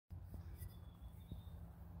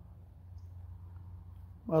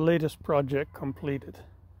my latest project completed.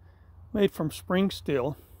 Made from spring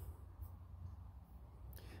steel.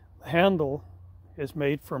 The handle is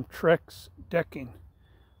made from Trex decking.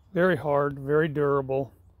 Very hard, very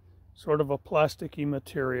durable, sort of a plasticky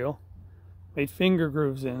material. Made finger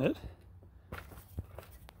grooves in it.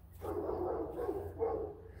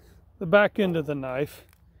 The back end of the knife,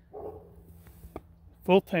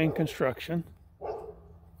 full tang construction.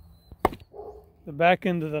 The back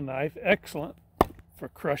end of the knife, excellent for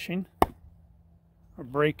crushing or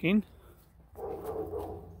breaking.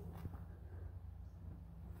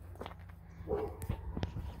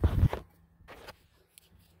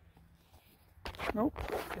 Nope,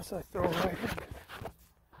 guess I throw right in.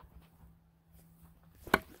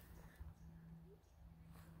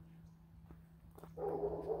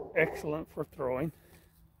 Excellent for throwing.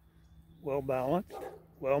 Well balanced,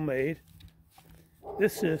 well made.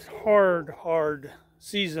 This is hard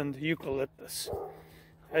seasoned eucalyptus.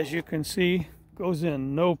 As you can see, goes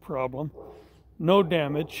in no problem, no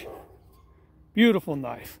damage. Beautiful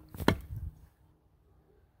knife.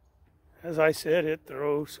 As I said, it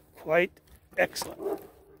throws quite excellent.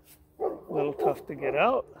 A little tough to get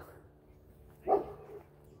out,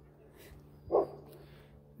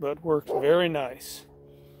 but works very nice.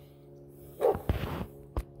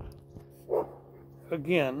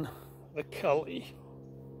 Again, the Kelly.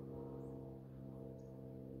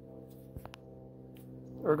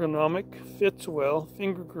 Ergonomic, fits well,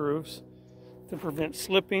 finger grooves to prevent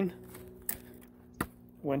slipping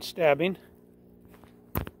when stabbing.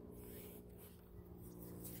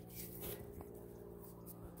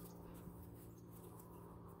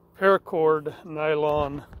 Paracord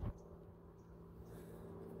nylon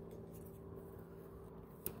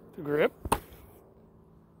to grip.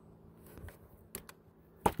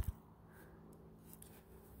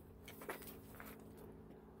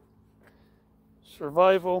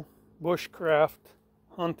 Survival, bushcraft,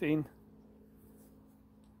 hunting,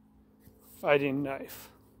 fighting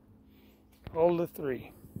knife. All the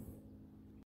three.